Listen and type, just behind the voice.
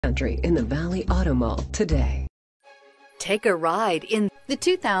Country in the Valley Auto Mall today. Take a ride in the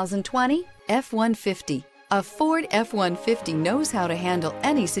 2020 F-150. A Ford F-150 knows how to handle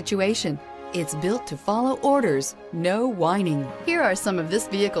any situation. It's built to follow orders, no whining. Here are some of this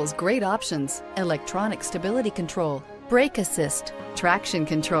vehicle's great options: electronic stability control, brake assist, traction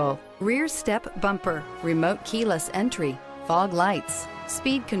control, rear step bumper, remote keyless entry, fog lights,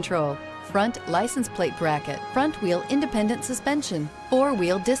 speed control, front license plate bracket, front wheel independent suspension,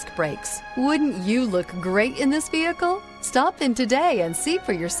 four-wheel disc brakes. Wouldn't you look great in this vehicle? Stop in today and see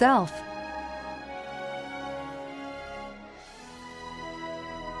for yourself.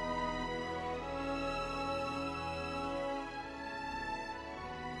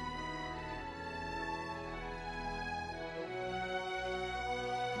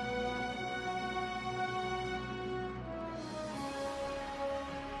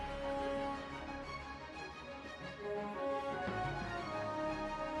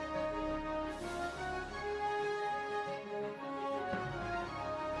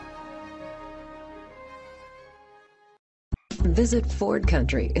 Visit Ford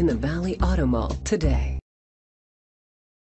Country in the Valley Auto Mall today.